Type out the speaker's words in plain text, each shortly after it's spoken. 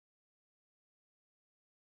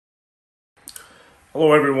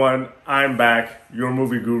Hello everyone, I'm back, your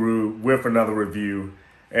movie guru, with another review.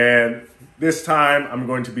 And this time I'm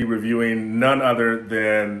going to be reviewing none other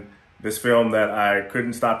than this film that I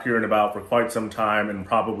couldn't stop hearing about for quite some time, and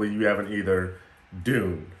probably you haven't either,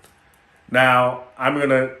 Dune. Now, I'm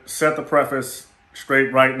going to set the preface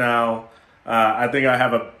straight right now. I think I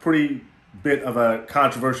have a pretty bit of a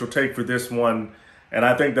controversial take for this one, and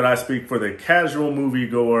I think that I speak for the casual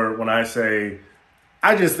moviegoer when I say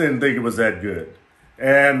I just didn't think it was that good.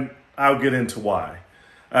 And I'll get into why.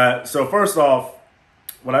 So first off,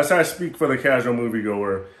 when I say I speak for the casual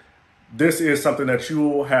moviegoer, this is something that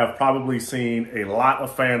you have probably seen a lot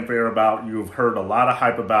of fanfare about. You've heard a lot of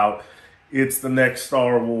hype about. It's the next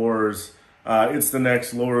Star Wars. It's the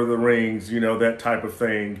next Lord of the Rings, that type of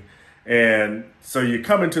thing. And so you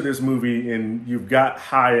come into this movie and you've got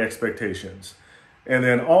high expectations. And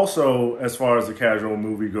then also, as far as the casual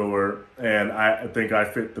moviegoer, and I think I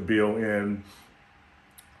fit the bill in,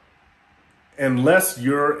 unless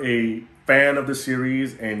you're a fan of the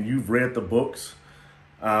series and you've read the books,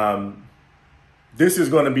 this is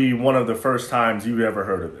going to be one of the first times you've ever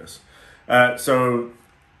heard of this. So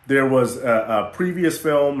there was a previous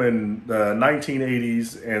film in the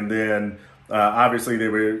 1980s, and then obviously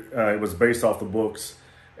it was based off the books,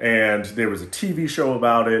 and there was a TV show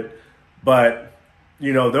about it. But,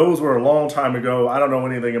 those were a long time ago. I don't know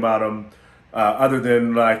anything about them other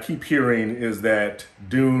than what I keep hearing is that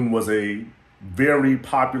Dune was a very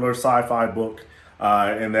popular sci-fi book,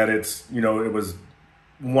 and that it was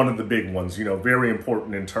one of the big ones, very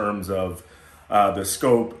important in terms of the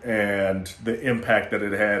scope and the impact that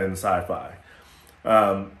it had in sci-fi.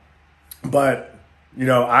 But,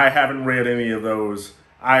 I haven't read any of those.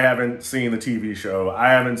 I haven't seen the TV show. I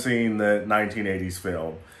haven't seen the 1980s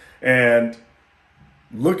film. And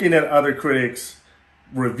looking at other critics'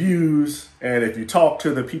 reviews, and if you talk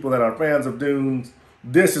to the people that are fans of Dune,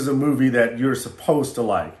 this is a movie that you're supposed to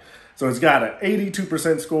like. So it's got an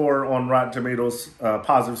 82% score on Rotten Tomatoes,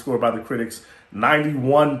 positive score by the critics,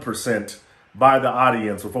 91% by the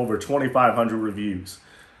audience with over 2,500 reviews.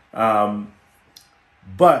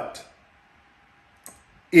 But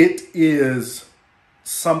it is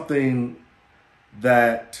something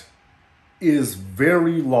that is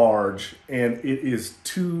very large, and it is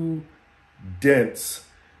too dense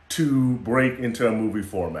to break into a movie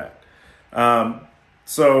format.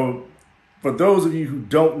 So for those of you who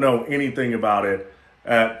don't know anything about it,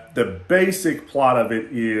 the basic plot of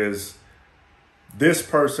it is this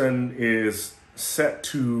person is set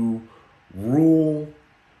to rule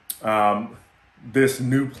this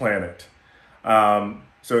new planet.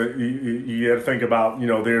 So you got to think about,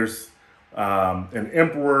 there's an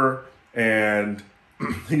emperor, and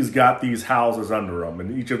he's got these houses under him,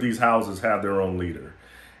 and each of these houses have their own leader.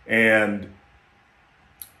 And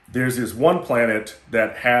there's this one planet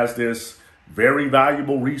that has this very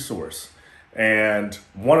valuable resource, and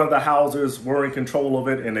one of the houses were in control of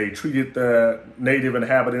it, and they treated the native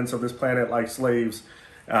inhabitants of this planet like slaves.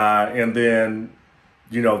 And then,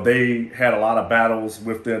 they had a lot of battles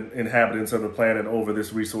with the inhabitants of the planet over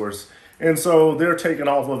this resource. And so they're taken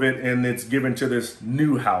off of it, and it's given to this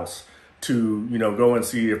new house to, go and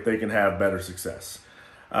see if they can have better success.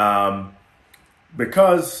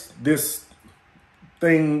 Because this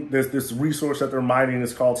resource that they're mining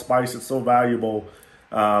is called spice. It's so valuable.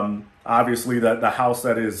 Obviously, the house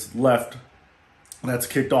that is left, that's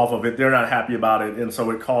kicked off of it, they're not happy about it, and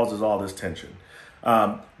so it causes all this tension.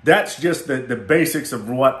 That's just the basics of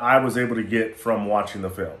what I was able to get from watching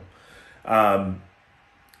the film.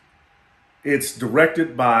 It's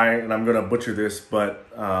directed by, and I'm going to butcher this, but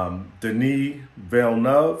Denis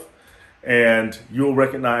Villeneuve. And you'll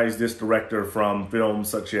recognize this director from films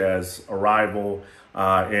such as Arrival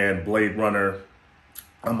and Blade Runner,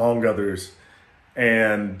 among others.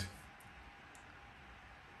 And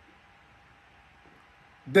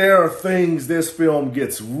there are things this film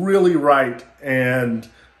gets really right,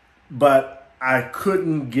 but I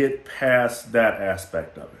couldn't get past that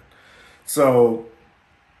aspect of it. So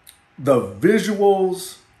the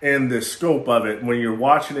visuals and the scope of it, when you're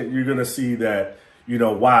watching it, you're going to see that,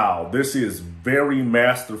 wow, this is very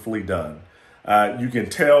masterfully done. You can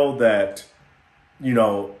tell that,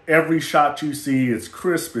 every shot you see, it's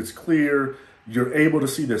crisp, it's clear. You're able to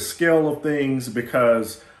see the scale of things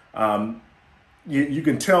because you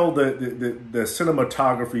can tell that the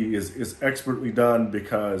cinematography is expertly done,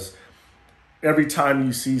 because every time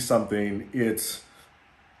you see something,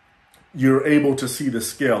 you're able to see the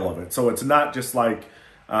scale of it. So it's not just like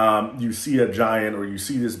you see a giant, or you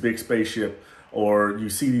see this big spaceship, or you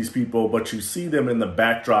see these people, but you see them in the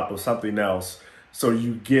backdrop of something else. So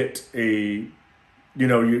you get a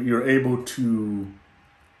you're able to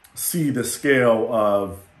see the scale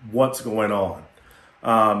of what's going on.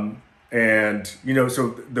 So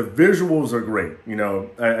the visuals are great.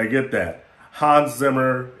 I get that. Hans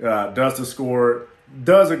Zimmer does the score,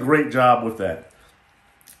 does a great job with that.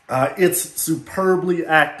 It's superbly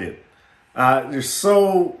acted. There's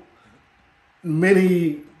so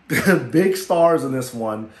many big stars in this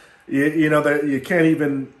one, that you can't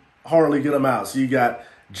even hardly get them out. So you got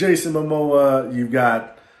Jason Momoa, you've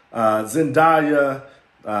got Zendaya,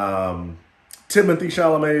 Timothee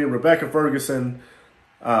Chalamet, Rebecca Ferguson.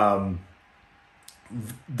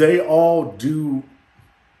 They all do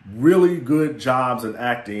really good jobs in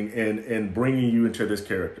acting and bringing you into this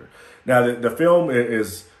character. Now, the film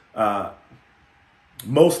is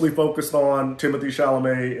mostly focused on Timothee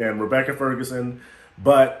Chalamet and Rebecca Ferguson,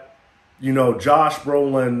 but, Josh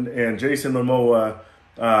Brolin and Jason Momoa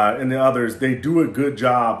and the others, they do a good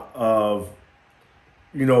job of,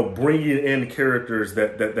 bringing in characters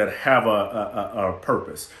that have a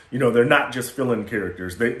purpose. They're not just fill-in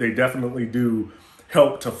characters. They definitely do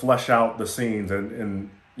help to flesh out the scenes and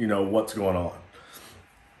what's going on.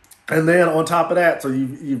 And then on top of that, so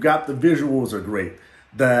you've got the visuals are great.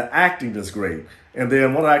 The acting is great. And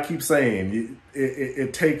then what I keep saying,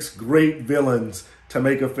 it takes great villains to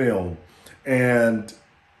make a film. And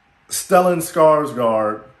Stellan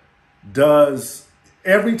Skarsgård does,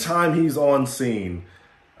 every time he's on scene,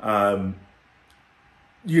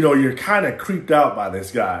 you're kind of creeped out by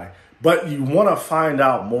this guy, but you want to find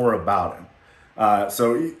out more about him.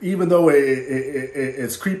 So even though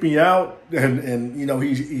it's creeping out and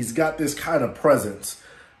he's got this kind of presence,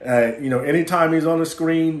 anytime he's on the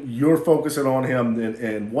screen, you're focusing on him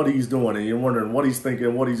and what he's doing, and you're wondering what he's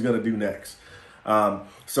thinking, what he's going to do next.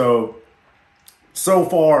 So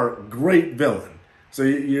far, great villain. So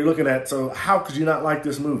you're looking at, so how could you not like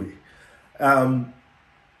this movie?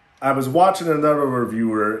 I was watching another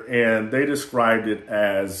reviewer and they described it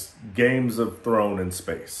as Games of Thrones in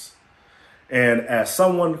space. And as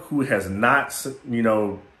someone who has not, seen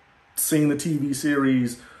the TV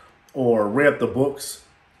series or read the books,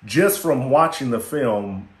 just from watching the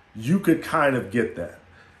film, you could kind of get that.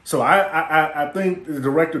 So I think the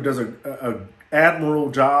director does a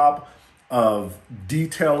admirable job of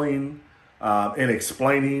detailing and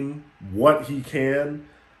explaining what he can,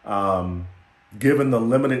 given the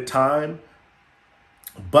limited time.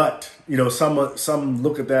 But, some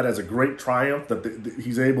look at that as a great triumph that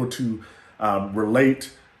he's able to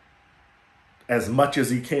relate as much as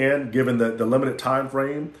he can, given the limited time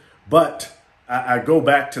frame. But I go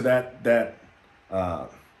back to that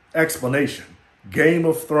explanation, Game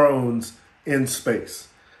of Thrones in space.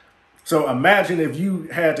 So imagine if you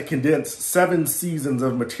had to condense 7 seasons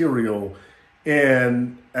of material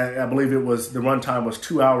in, I believe the runtime was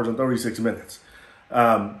 2 hours and 36 minutes.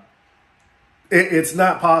 It's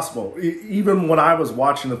not possible. Even when I was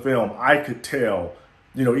watching the film, I could tell,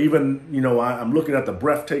 I'm looking at the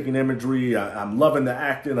breathtaking imagery. I'm loving the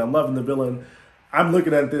acting. I'm loving the villain. I'm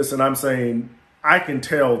looking at this and I'm saying, I can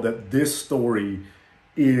tell that this story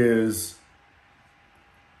is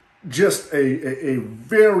just a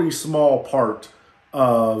very small part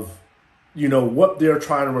of, what they're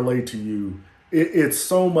trying to relate to you. It's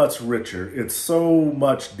so much richer. It's so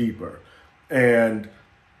much deeper. And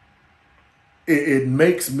it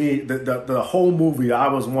makes me, the whole movie, I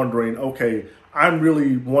was wondering, okay, I'm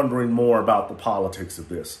really wondering more about the politics of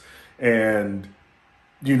this. And,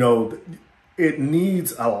 it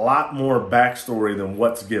needs a lot more backstory than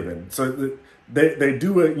what's given. So they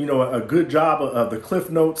do a good job of the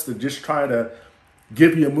cliff notes to just try to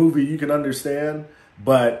give you a movie you can understand,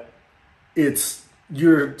 but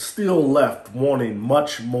you're still left wanting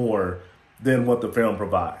much more than what the film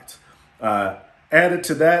provides. Added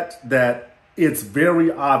to that it's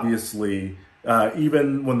very obviously,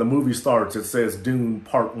 even when the movie starts, it says Dune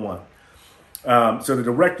Part 1. So the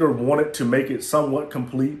director wanted to make it somewhat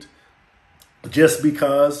complete, just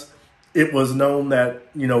because it was known that,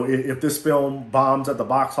 if this film bombs at the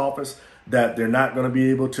box office, that they're not going to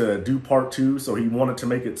be able to do part 2. So he wanted to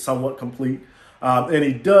make it somewhat complete. And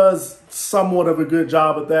he does somewhat of a good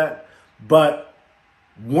job at that. But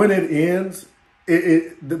when it ends,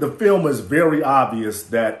 the film is very obvious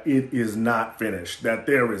that it is not finished, that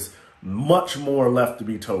there is much more left to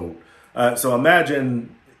be told. So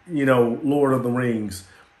imagine, Lord of the Rings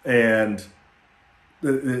and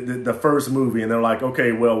the first movie, and they're like,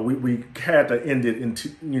 okay, well, we had to end it in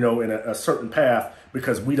a certain path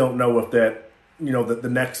because we don't know if that, that the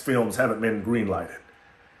next films haven't been greenlighted.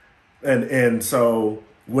 And so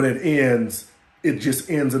when it ends, it just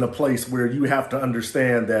ends in a place where you have to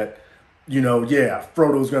understand that, yeah,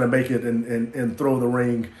 Frodo's going to make it and throw the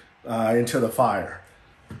ring into the fire.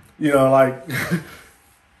 Like,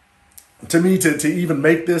 to me, to even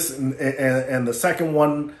make this and the second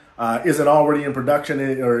one isn't already in production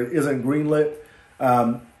or isn't greenlit,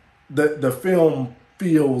 the film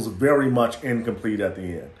feels very much incomplete at the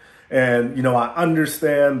end. And, I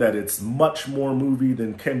understand that it's much more movie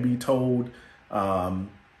than can be told, in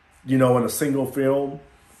a single film.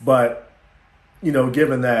 But,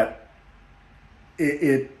 given that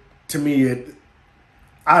to me,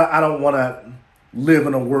 I don't want to live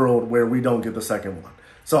in a world where we don't get the second one.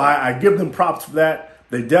 So I give them props for that.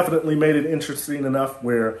 They definitely made it interesting enough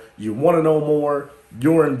where you want to know more,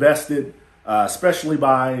 you're invested, especially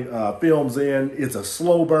by films in. It's a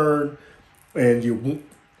slow burn, and you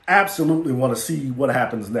absolutely want to see what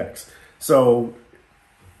happens next. So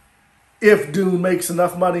if Dune makes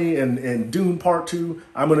enough money and Dune Part 2,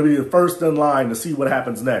 I'm going to be the first in line to see what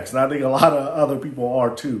happens next. And I think a lot of other people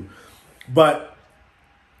are too. But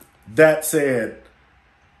that said,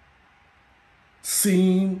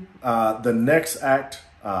 seeing the next act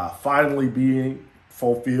finally being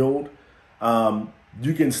fulfilled,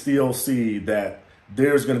 you can still see that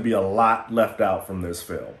there's going to be a lot left out from this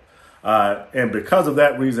film. And because of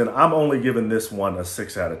that reason, I'm only giving this one a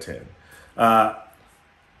 6 out of 10.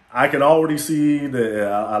 I can already see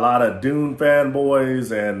a lot of Dune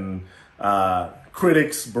fanboys and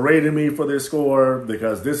critics berating me for this score,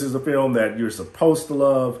 because this is a film that you're supposed to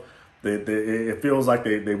love. It feels like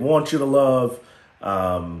they want you to love.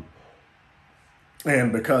 And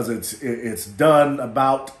because it's done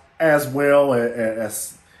about as well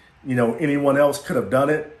as anyone else could have done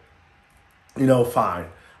it, fine.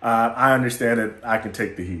 I understand it. I can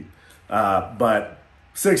take the heat. But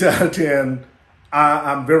 6 out of 10,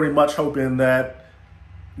 I'm very much hoping that,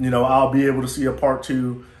 I'll be able to see a part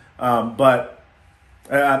 2. But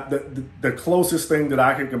the closest thing that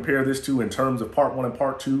I can compare this to in terms of part 1 and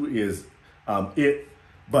part 2 is It.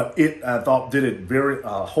 But It, I thought, did it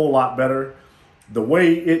a whole lot better. The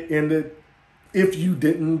way it ended, if you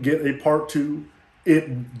didn't get a part 2,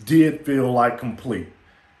 it did feel like complete.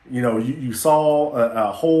 You saw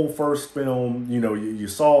a whole first film. You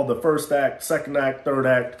saw the first act, second act, third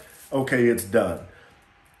act. Okay, it's done.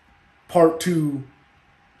 Part 2,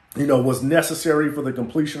 was necessary for the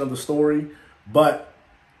completion of the story, but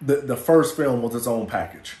the first film was its own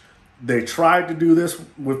package. They tried to do this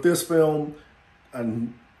with this film,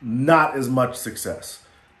 and not as much success.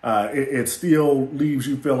 It still leaves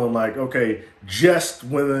you feeling like, okay, just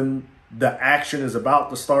when the action is about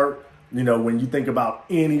to start, when you think about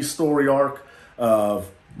any story arc of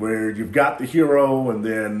where you've got the hero and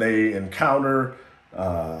then they encounter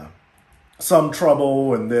some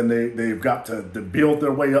trouble, and then they've got to build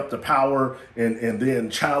their way up to power and then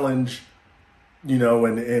challenge,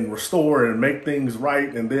 and restore and make things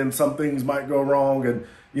right. And then some things might go wrong. And,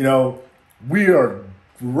 we are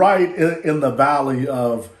right in the valley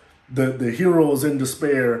of the heroes in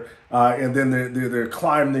despair. And then they're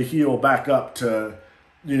climbing the hill back up to,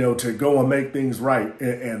 to go and make things right.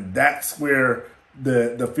 And that's where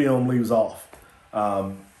the film leaves off.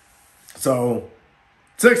 So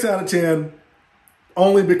 6 out of 10,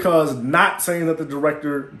 only because, not saying that the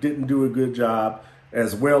director didn't do a good job,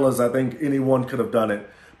 as well as I think anyone could have done it.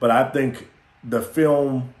 But I think the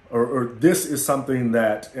film, or this is something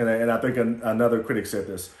that, and I think another critic said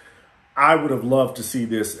this, I would have loved to see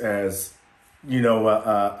this as,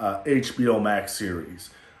 a HBO Max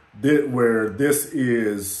series, where this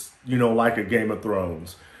is, like a Game of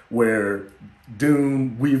Thrones, where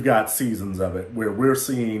Dune, we've got seasons of it, where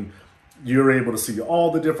you're able to see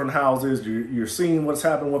all the different houses. You're seeing what's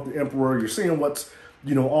happening with the Emperor. You're seeing what's,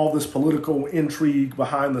 all this political intrigue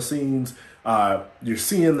behind the scenes. You're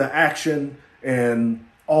seeing the action, and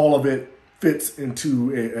all of it fits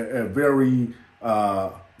into a very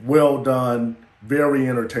well done, very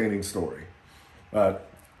entertaining story.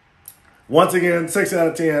 Once again, 6 out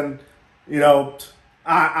of 10.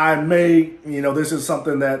 I may, this is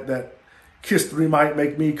something that history might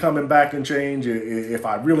make me coming back and change if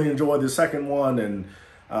I really enjoy the second one, and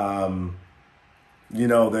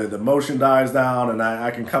the motion dies down, and I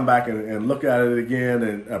can come back and look at it again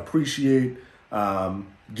and appreciate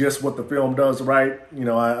just what the film does right.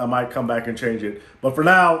 I might come back and change it. But for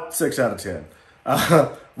now, 6 out of 10.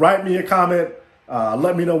 Write me a comment.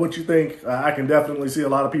 Let me know what you think. I can definitely see a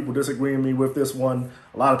lot of people disagreeing with me with this one.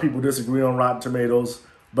 A lot of people disagree on Rotten Tomatoes.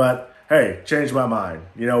 But hey, change my mind.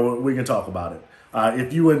 We can talk about it.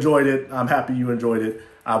 If you enjoyed it, I'm happy you enjoyed it.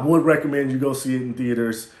 I would recommend you go see it in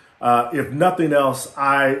theaters. If nothing else,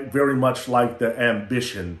 I very much like the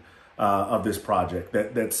ambition of this project.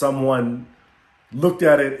 That someone looked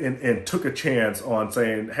at it and took a chance on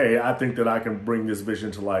saying, hey, I think that I can bring this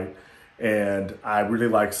vision to light. And I really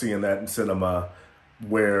like seeing that in cinema,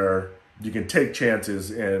 where you can take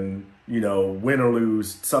chances and, win or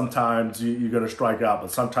lose. Sometimes you're going to strike out,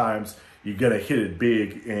 but sometimes you're going to hit it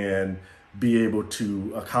big and be able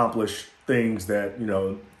to accomplish things that,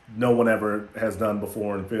 no one ever has done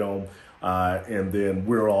before in film. And then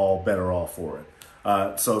we're all better off for it.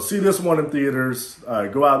 So see this one in theaters.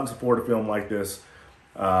 Go out and support a film like this.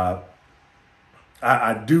 I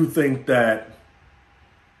do think that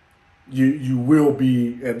you will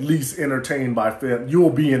be at least entertained by film. You will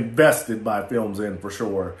be invested by films in for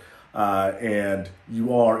sure. And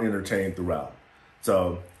you are entertained throughout.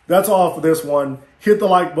 So that's all for this one. Hit the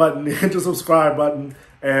like button, hit the subscribe button,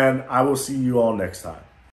 and I will see you all next time.